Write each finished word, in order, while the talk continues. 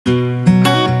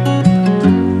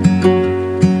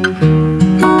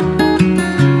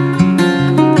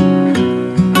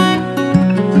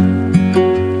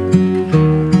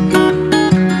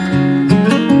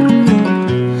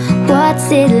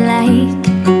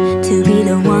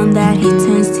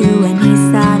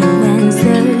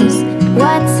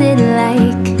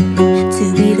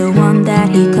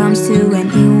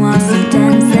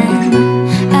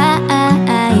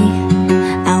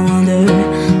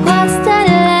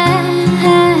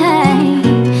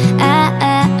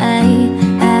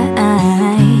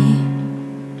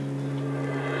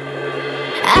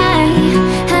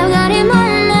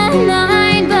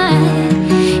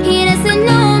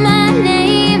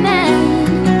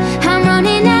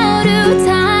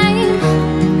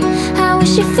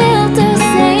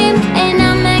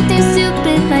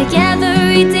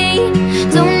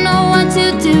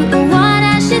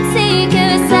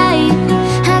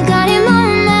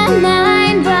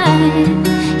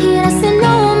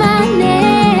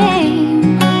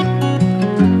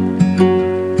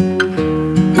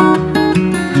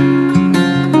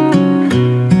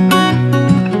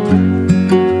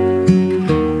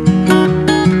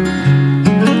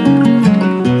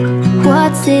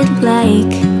What's it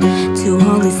like to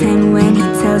hold his hand when he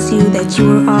tells you that you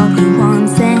are all he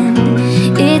wants? And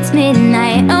it's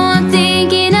midnight, oh, I'm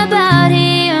thinking about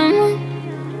him.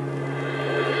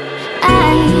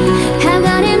 I have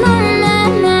got him on my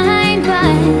mind,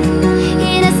 but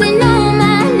he doesn't know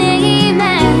my name,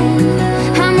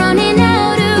 and I'm running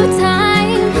out of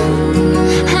time.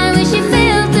 I wish he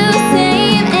felt the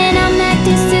same, and I'm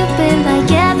acting stupid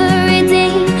like every day.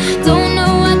 Don't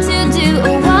know what to do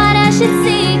or what I should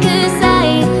say, 'cause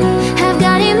I have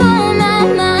got him on my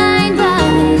mind, but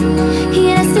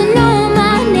he doesn't know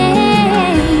my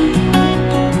name.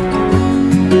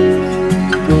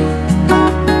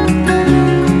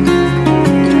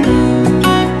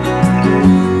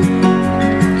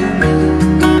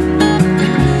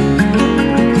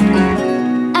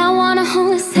 I wanna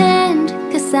hold his hand,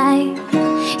 'cause I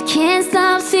can't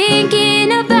stop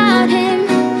thinking about him.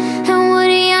 And would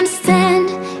he understand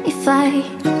if I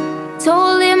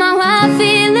told him how I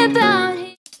feel about him?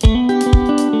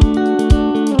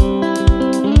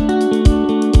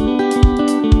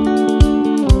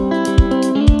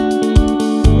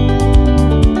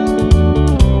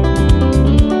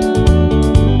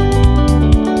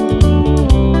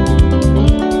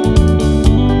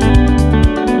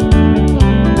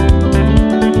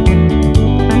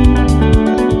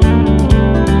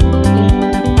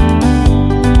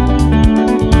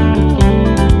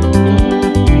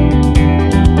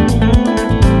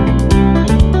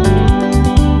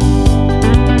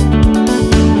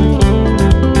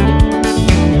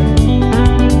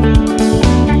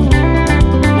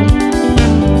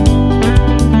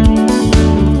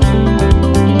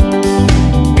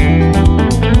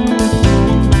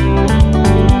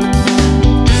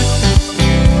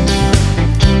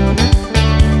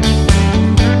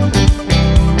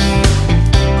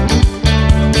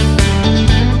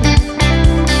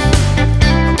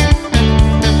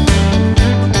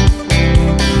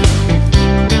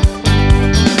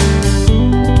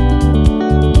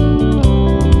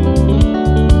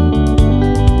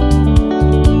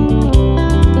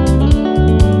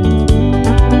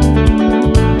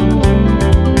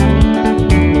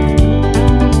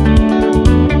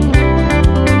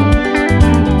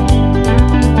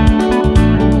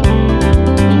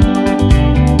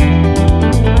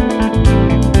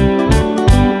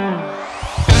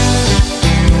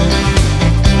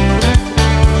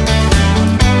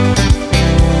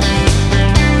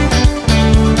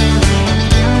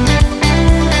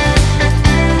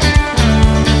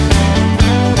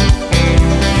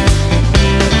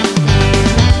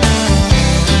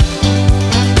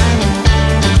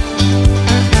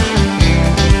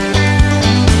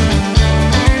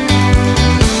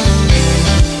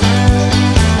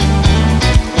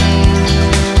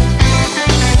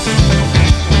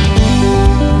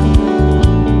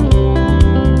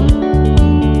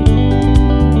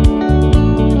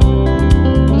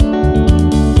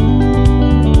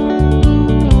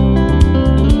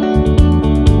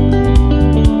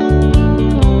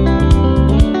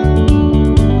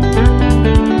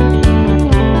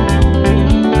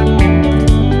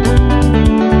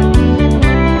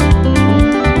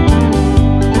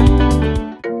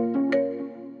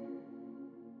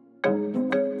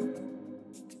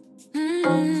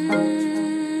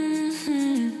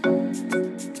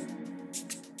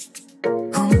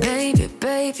 Oh baby,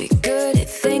 baby, good at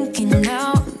thinking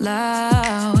out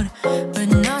loud, but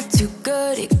not too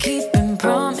good at keeping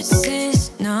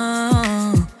promises,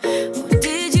 no. Oh,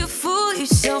 did you fool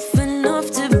yourself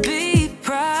enough to be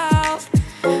proud?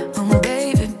 Oh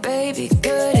baby, baby,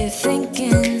 good at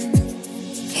thinking.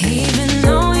 Even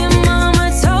though your mama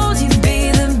told you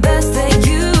be the best that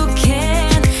you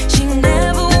can, she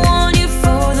never warned you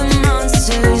for the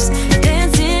monsters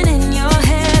dancing in your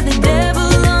head, the devil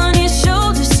on your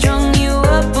shoulder strung you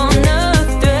up on a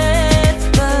thread.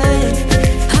 But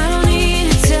I don't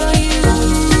need to tell you,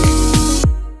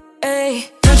 hey,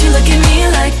 don't you look at me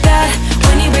like that,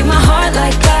 when you break my heart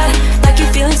like that, like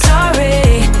you're feeling sorry.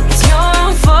 It's your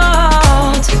own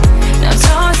fault, now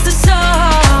toss the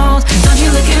salt. Don't you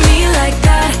look at me like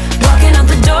that, walking out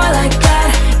the door like that,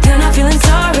 you're not feeling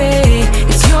sorry.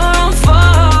 It's your own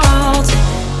fault,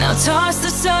 now toss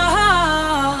the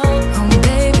salt. Oh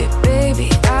baby, baby,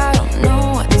 I don't know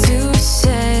what to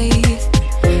say.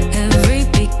 Every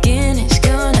beginning's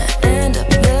gonna end up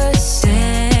the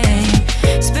same.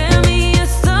 Spare me your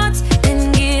thoughts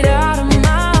and get out of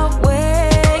my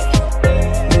way.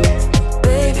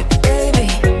 Baby, baby,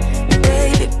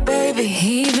 baby, baby.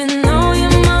 Even though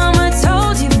your mama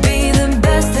told you be the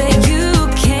best that you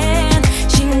can,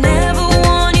 she never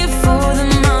warned you for the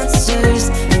monsters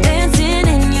dancing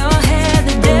in your head,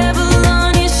 the devil on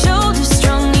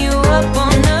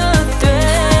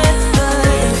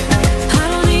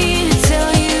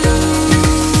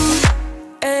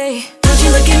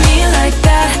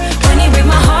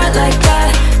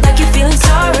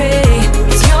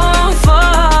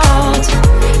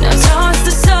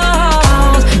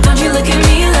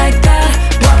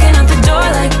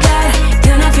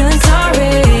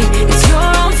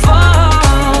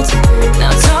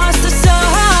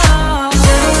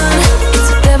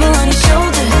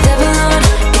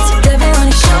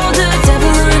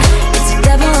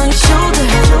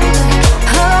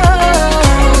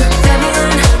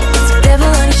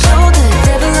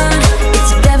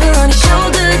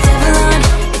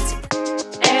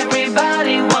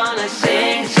Everybody wanna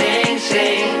sing, sing,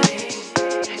 sing.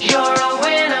 You're a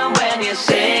winner when you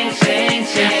sing, sing,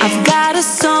 sing. I've got a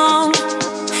song,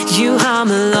 you hum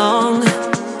along,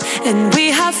 and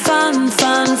we have fun,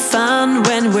 fun, fun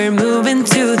when we're moving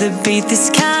to the beat. This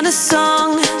kind of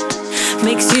song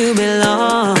makes you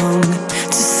belong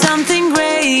to something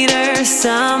greater,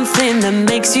 something that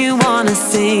makes you wanna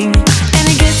sing. And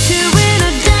it gets you in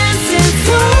a dancing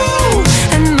flow,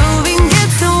 and moving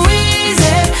gets so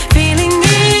easy, feeling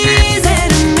easy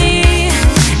to me.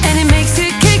 And it makes you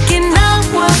kicking out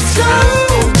what's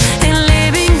slow, and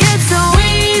living gets so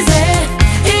easy,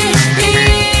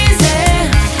 easy.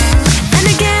 And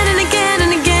again and again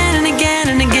and again and again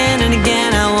and again and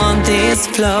again, I want this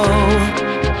flow.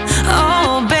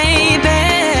 Oh baby.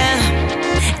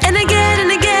 And again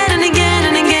and again and again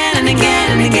and again and again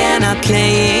and again, I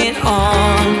play it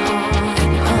on.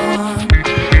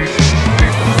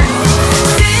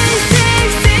 Sing, sing,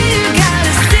 sing, you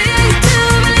gotta sing to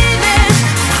believe it.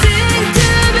 Sing to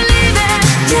believe it.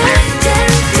 Yeah, yeah,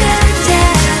 yeah,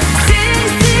 yeah. Sing,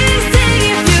 sing, sing,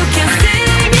 if you can sing,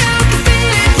 you can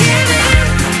feel it. Give it,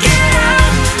 get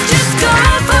out, just go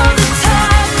for the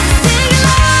top. Sing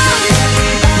along.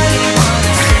 Everybody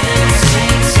wanna sing,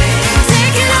 sing, sing.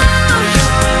 Take it on.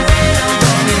 You're a winner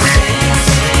when you sing,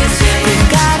 sing, sing. They've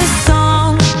got a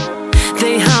song,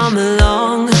 they hum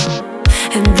along,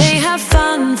 and they have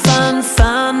fun, fun,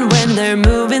 fun when they're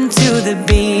moving to the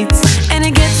beat.